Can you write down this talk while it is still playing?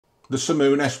the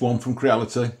Sermoon S1 from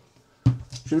Creality.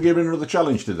 Should we give it another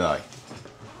challenge today?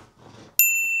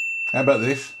 How about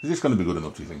this? Is this going to be good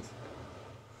enough, do you think?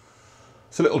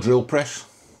 It's a little drill press.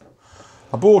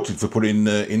 I bought it for putting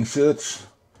inserts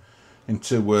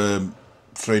into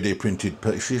 3D printed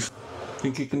pieces.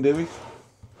 Think you can do it?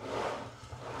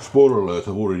 Spoiler alert,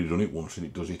 I've already done it once and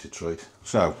it does it a treat.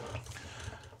 So,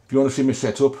 if you want to see me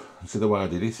set up and see the way I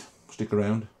did it, stick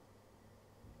around.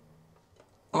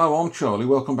 Hello, I'm Charlie,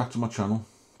 welcome back to my channel.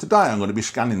 Today I'm going to be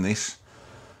scanning this.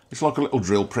 It's like a little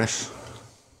drill press.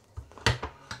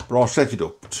 But I set it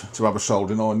up to have a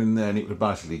soldering iron in there, and it was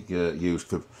basically used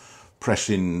for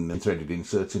pressing and threaded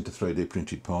inserts into 3D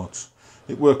printed parts.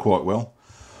 It worked quite well.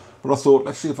 But I thought,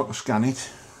 let's see if I can scan it.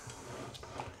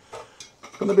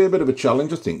 It's going to be a bit of a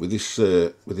challenge, I think, with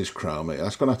this chrome here.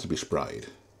 That's going to have to be sprayed.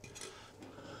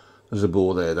 There's a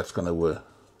bore there that's going to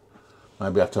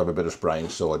maybe have to have a bit of spray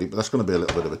inside it, but that's going to be a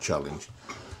little bit of a challenge.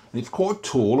 And it's quite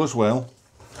tall as well.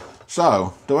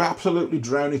 So, do I absolutely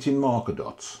drown it in marker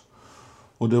dots?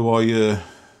 Or do I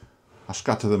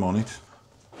scatter them on it?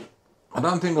 I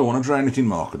don't think I want to drown it in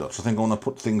marker dots. I think I want to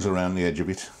put things around the edge of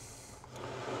it.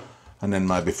 And then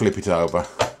maybe flip it over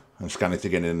and scan it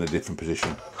again in a different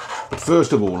position. But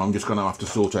first of all, I'm just going to have to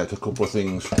sort out a couple of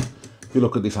things. If you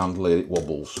look at this handle here, it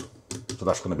wobbles. So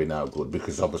that's going to be no good,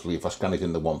 because obviously if I scan it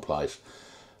in the one place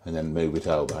and then move it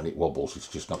over and it wobbles, it's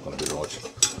just not going to be right.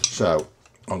 So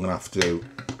I'm going to have to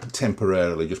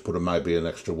temporarily just put maybe an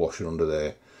extra washer under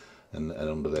there and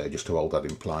under there just to hold that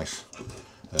in place,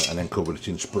 and then cover it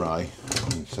in spray.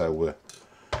 And so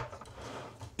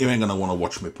you ain't going to want to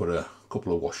watch me put a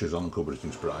couple of washers on and cover it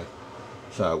in spray.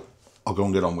 So I'll go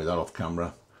and get on with that off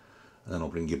camera, and then I'll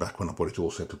bring you back when I put it all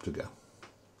set up to go.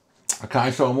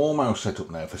 Okay, so I'm almost set up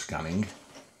now for scanning.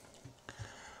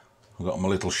 I've got my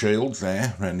little shields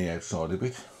there around the outside of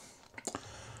it.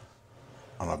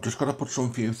 And I've just got to put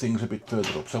some few things a bit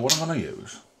further up. So what I'm going to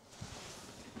use,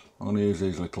 I'm going to use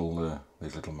these little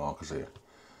markers here.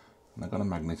 And they've got a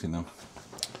magnet in them.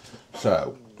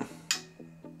 So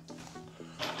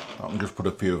I can just put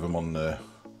a few of them on the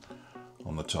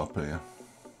top here.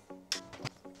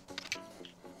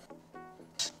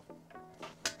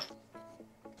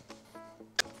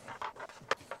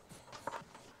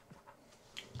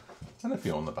 And a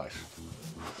few on the base.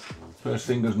 First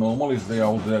thing as normal is the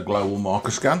old global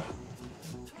marker scan.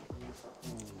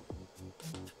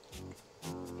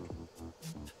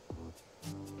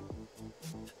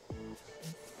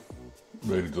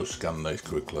 Really does scan these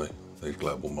quickly, these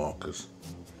global markers.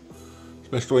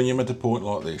 Especially when you're at a point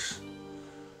like this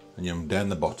and you're down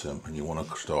the bottom and you want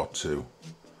to start to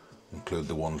include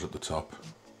the ones at the top.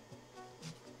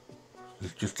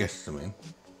 It just gets them in.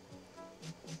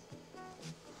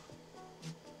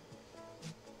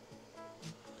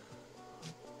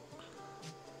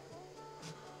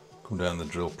 Come down the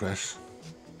drill press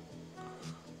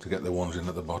to get the ones in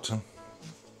at the bottom.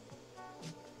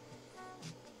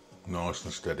 Nice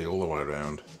and steady all the way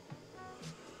around,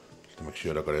 just to make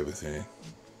sure I've got everything in.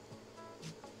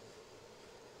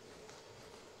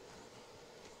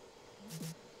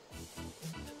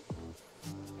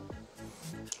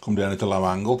 Come down at a low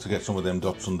angle to get some of them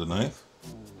dots underneath.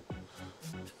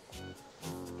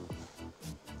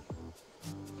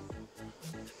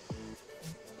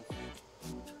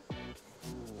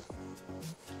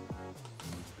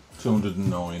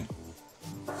 $209.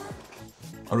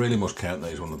 I really must count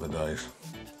these one of the days.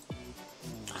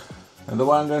 And the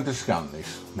way I'm going to scan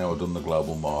this, now I've done the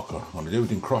global marker, I'm going to do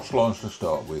it in cross lines to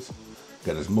start with,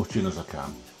 get as much in as I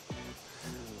can.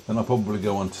 Then I'll probably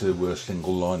go on to a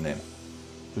single line then,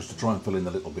 just to try and fill in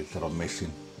the little bits that I'm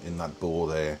missing in that bore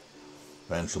there,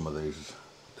 around some of these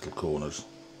little corners,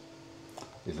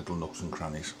 these little nooks and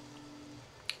crannies.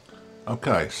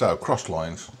 Okay, so cross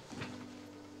lines,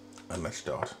 and let's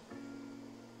start.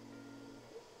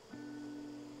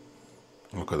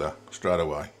 Look at that, straight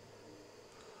away.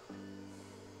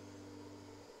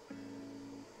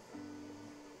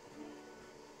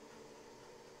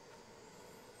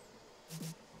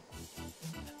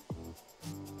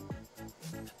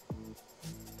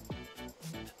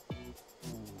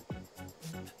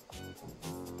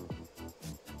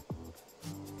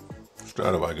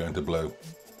 Straight away going to blue,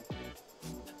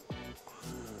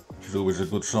 which is always a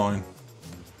good sign.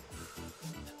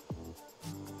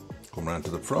 Come round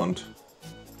to the front.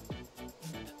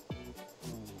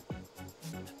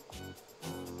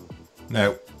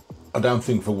 Now, I don't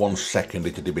think for 1 second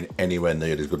it would have been anywhere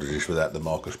near as good as this without the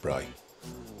marker spray.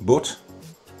 But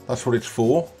that's what it's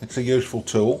for. It's a useful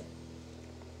tool.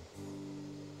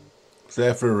 It's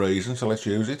there for a reason, so let's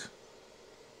use it.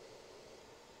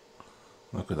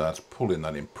 Look at that, it's pulling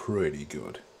that in pretty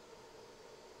good.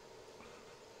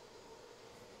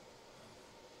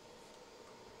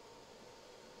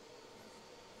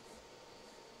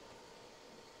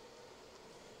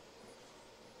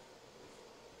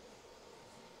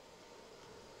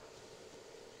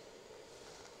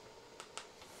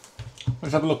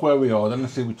 Let's have a look where we are then and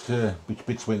see which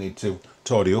bits we need to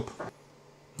tidy up.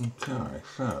 Okay,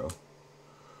 so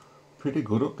pretty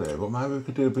good up there, but maybe we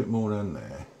could do a bit more around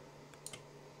there.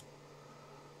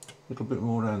 A little bit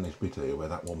more around this bit here where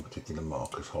that one particular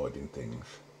marker's hiding things.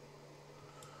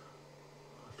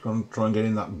 Let's go and try and get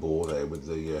in that bore there with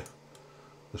the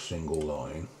single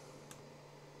line.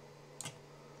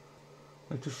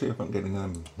 Let's just see if I can get in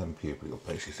them pupil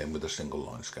pieces in with the single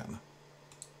line scanner.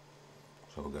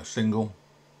 So we'll go single,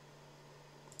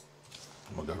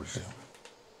 and we'll go zoom.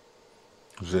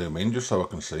 Zoom in just so I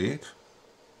can see it.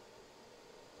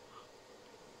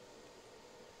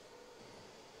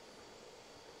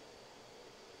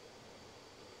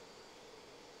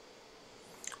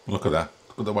 Look at that,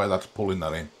 look at the way that's pulling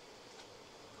that in.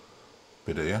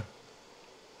 Bit here.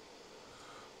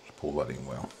 Let's pull that in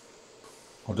well.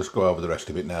 I'll just go over the rest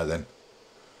of it now then,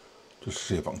 just to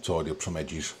see if I can tidy up some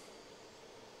edges.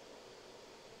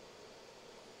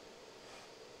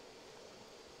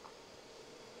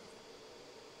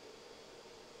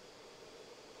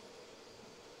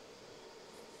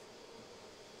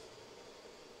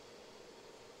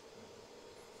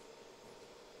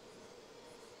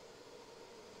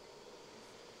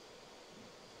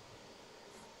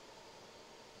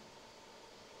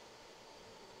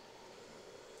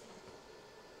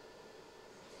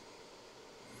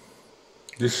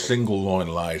 This single line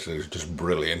laser is just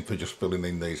brilliant for just filling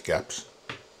in these gaps.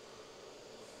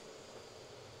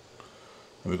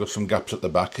 And we've got some gaps at the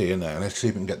back here now. Let's see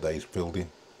if we can get these filled in.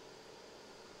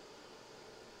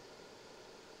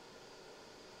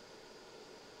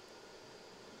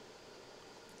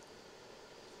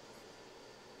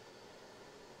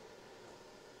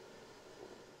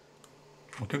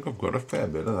 I think I've got a fair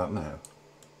bit of that now.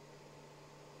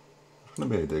 It's going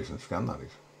to be a decent scan, that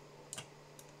is.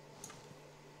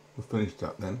 We'll finish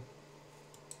that then.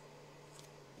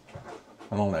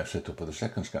 And I'll now set up with the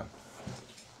second scan.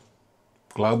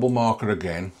 Global marker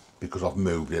again, because I've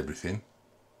moved everything.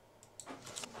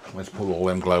 Let's pull all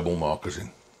them global markers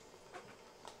in.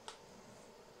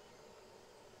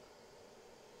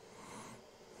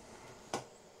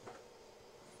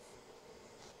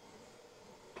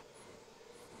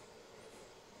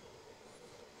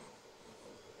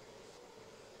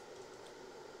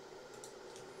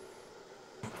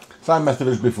 Same method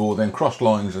as before, then cross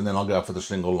lines, and then I'll go for the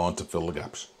single line to fill the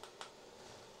gaps.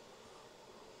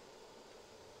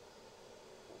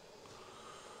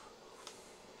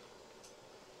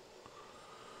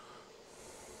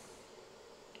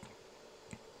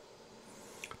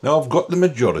 Now I've got the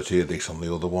majority of this on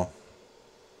the other one,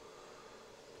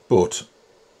 but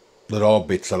there are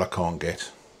bits that I can't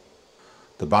get.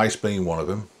 The base being one of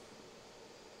them.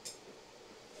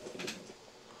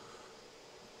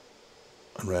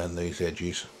 Around these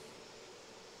edges.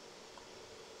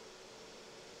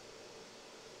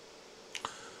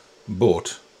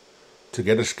 But to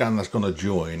get a scan that's going to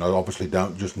join, I obviously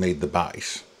don't just need the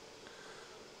base.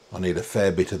 I need a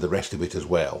fair bit of the rest of it as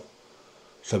well,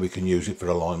 so we can use it for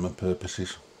alignment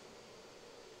purposes.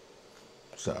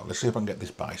 So let's see if I can get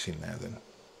this base in now then.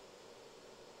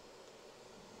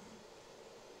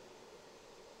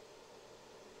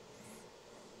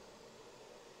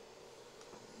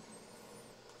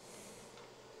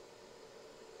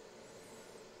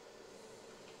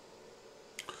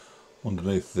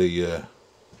 Underneath the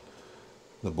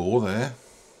bore there.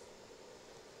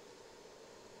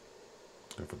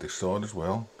 Go for this side as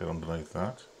well, get underneath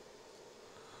that.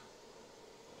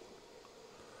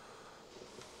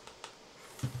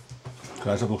 Okay,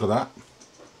 let's have a look at that.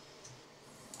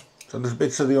 So there's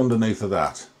bits of the underneath of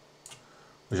that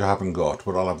which I haven't got,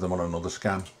 but I'll have them on another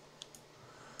scan.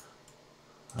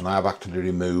 And I have actually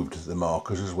removed the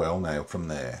markers as well now from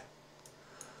there.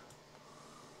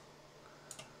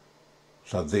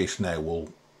 So this now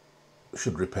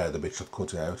should repair the bits I've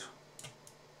cut out.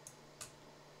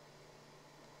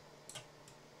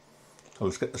 So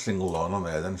let's get the single line on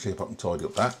there then and see if I can tidy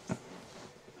up that.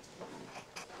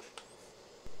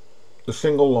 The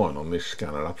single line on this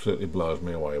scanner absolutely blows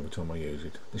me away every time I use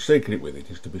it. The secret with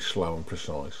it is to be slow and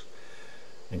precise.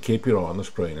 And keep your eye on the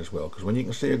screen as well, because when you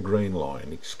can see a green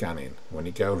line, it's scanning. When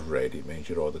it goes red, it means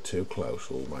you're either too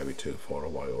close or maybe too far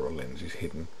away, or a lens is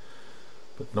hidden.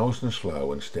 But nice and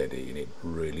slow and steady, and it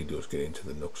really does get into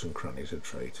the nooks and crannies of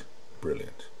treat.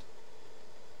 Brilliant.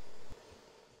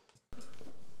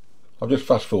 I've just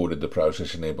fast forwarded the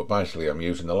processing here, but basically I'm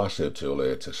using the lasso tool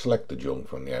here to select the junk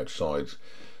from the outsides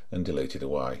and delete it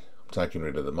away. I'm taking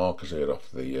rid of the markers here off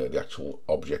the actual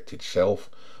object itself.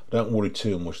 Don't worry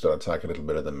too much that I take a little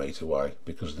bit of the meat away,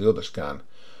 because the other scan,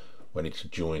 when it's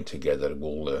joined together,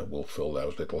 will fill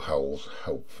those little holes,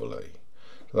 hopefully.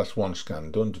 So that's one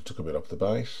scan done, just took a bit off the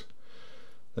base.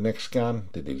 The next scan,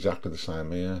 did exactly the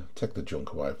same here. Take the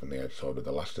junk away from the outside with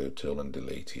the lasso tool and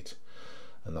delete it.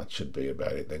 And that should be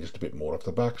about it. Then just a bit more off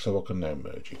the back, so I can now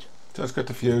merge it. So let's get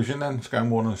to fusion then, scan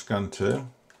 1 and scan 2.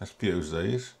 Let's fuse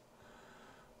these.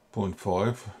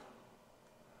 0.5.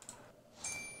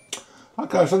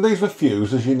 Okay, so these were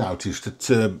fused, as you noticed, at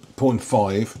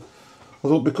 0.5. I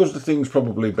thought because the thing's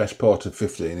probably best part of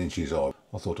 15 inches off,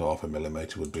 I thought 0.5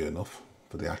 millimetre would be enough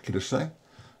for the accuracy.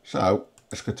 So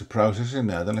let's get to processing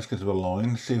now, then let's get to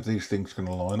align, see if these things can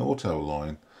align, auto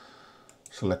align.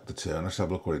 Select the turn, let's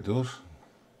have a look what it does.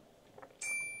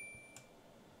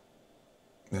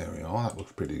 There we are, that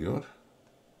looks pretty good.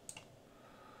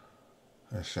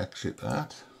 Let's exit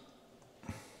that.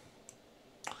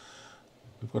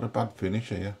 We've got a bad finish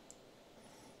here.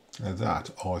 Now that,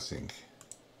 I think,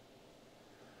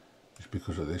 is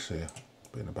because of this here,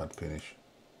 being a bad finish.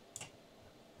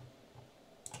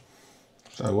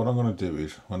 So what I'm going to do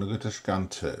is, I'm going to go to scan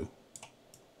 2,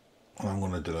 and I'm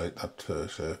going to delete that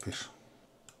first surface.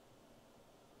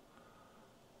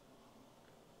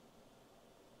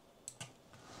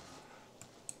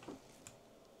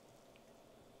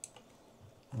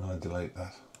 I'm going to delete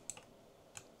that.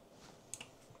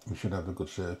 We should have a good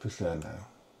surface there now.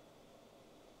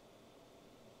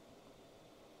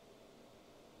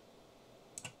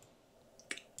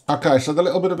 Okay, so the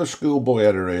little bit of a schoolboy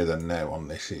error here then now on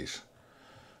this is,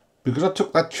 because I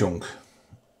took that chunk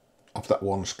off that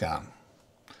one scan,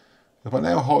 if I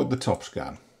now hide the top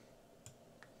scan,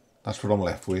 that's what I'm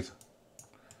left with.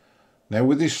 Now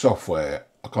with this software,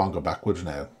 I can't go backwards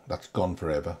now, that's gone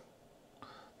forever.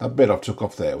 That bit I took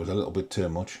off there was a little bit too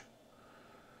much.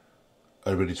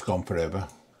 It's gone forever.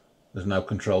 There's no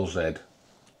Control Z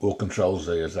or Control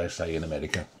Z as they say in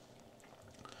America.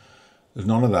 There's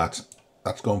none of that.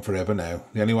 That's gone forever now.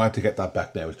 The only way to get that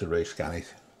back now is to rescan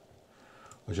it,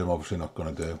 which I'm obviously not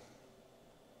going to do.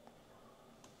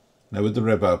 Now with the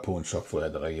Revo point software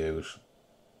that I use,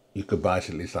 you could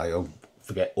basically say, oh,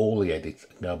 forget all the edits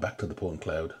and go back to the point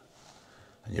cloud,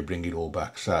 and you bring it all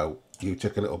back. So you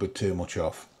take a little bit too much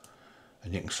off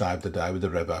and you can save the day with the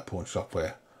Revo point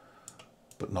software,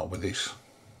 but not with this.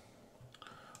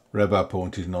 Revo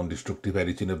point is non-destructive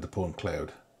editing of the point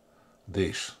cloud.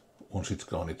 This, once it's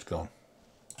gone, it's gone.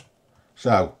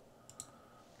 So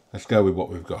let's go with what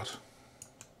we've got.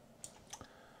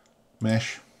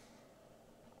 Mesh.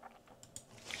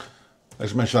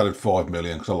 Let's mesh that at 5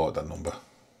 million because I like that number.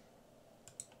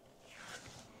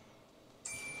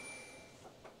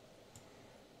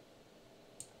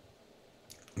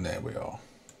 And there we are.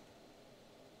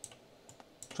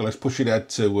 So let's push it out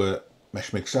to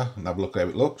MeshMixer and have a look how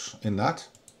it looks in that.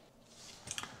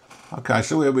 Okay,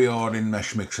 so here we are in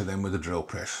MeshMixer then with the drill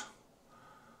press.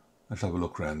 Let's have a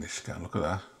look around this scan. Look at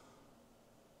that.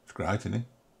 It's great, isn't it?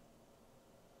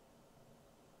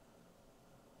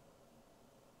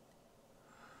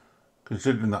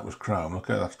 Considering that was chrome, look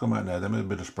how that's come out now. Then with a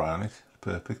bit of spray on it. It's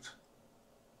perfect.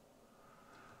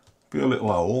 A few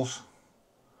little holes,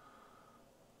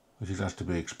 which is as to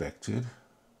be expected.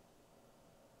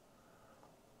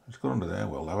 It's got under there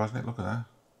well though, hasn't it? Look at that.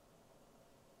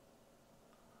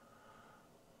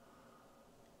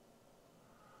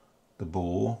 The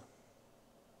bore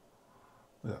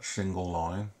with that single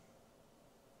line.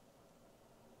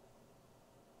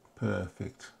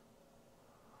 Perfect.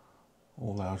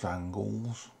 All those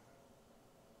angles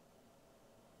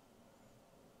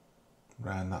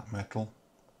around that metal.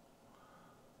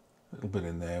 A little bit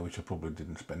in there which I probably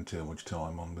didn't spend too much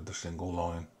time on with the single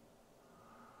line.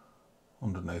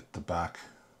 Underneath the back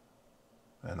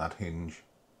and that hinge.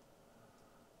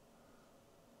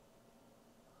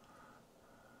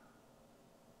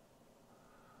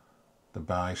 The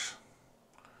base.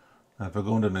 Now if I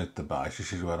go underneath the base,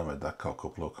 this is where I made that cock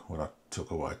up look, where I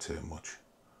took away too much.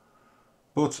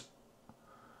 But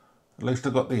at least I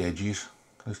got the edges.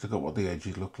 At least I got what the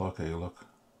edges look like here, look.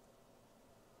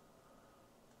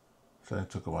 So I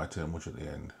took away too much at the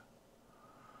end.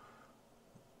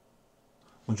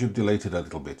 Once you've deleted a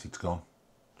little bit, it's gone.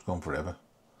 It's gone forever.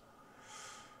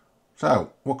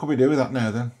 So what could we do with that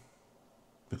now then?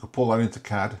 We could pull that into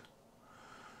CAD.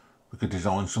 We could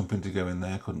design something to go in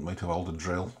there, couldn't we, to hold a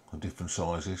drill of different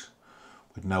sizes.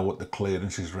 We'd know what the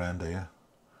clearance is around here.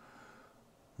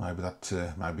 Maybe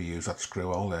that, maybe use that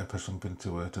screw hole there for something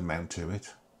to mount to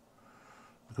it.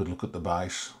 We could look at the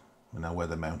base. We know where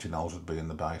the mounting holes would be in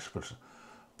the base, but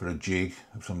for a jig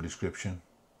of some description,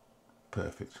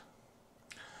 perfect.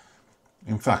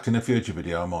 In fact, in a future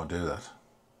video I might do that.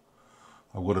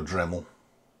 I've got a Dremel.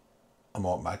 I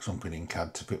might make something in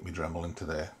CAD to fit my Dremel into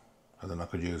there, and then I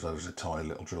could use that as a tiny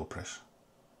little drill press.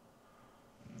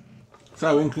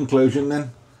 So in conclusion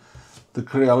then, the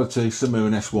Creality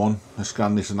Sermoon S1, the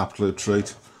scan is an absolute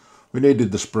treat. We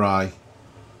needed the spray,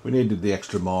 we needed the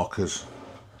extra markers,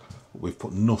 we've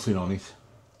put nothing on it,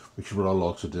 which is what I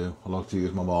like to do. I like to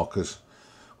use my markers.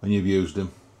 When you've used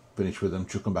them, finish with them,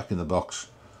 chuck them back in the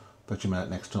box, fetch them out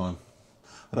next time.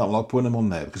 I don't like putting them on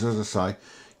there because, as I say,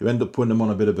 you end up putting them on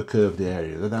a bit of a curved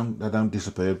area. They don't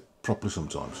disappear properly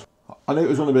sometimes. I knew it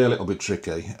was going to be a little bit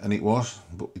tricky, and it was,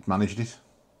 but it managed it.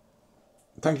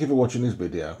 Thank you for watching this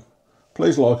video.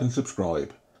 Please like and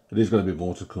subscribe. There is going to be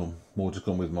more to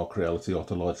come with my Creality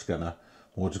Autolite scanner,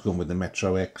 more to come with the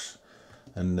Metro X,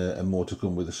 and more to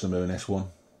come with the Sermoon S1.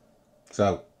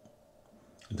 So,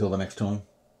 until the next time,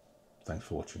 thanks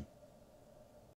for watching.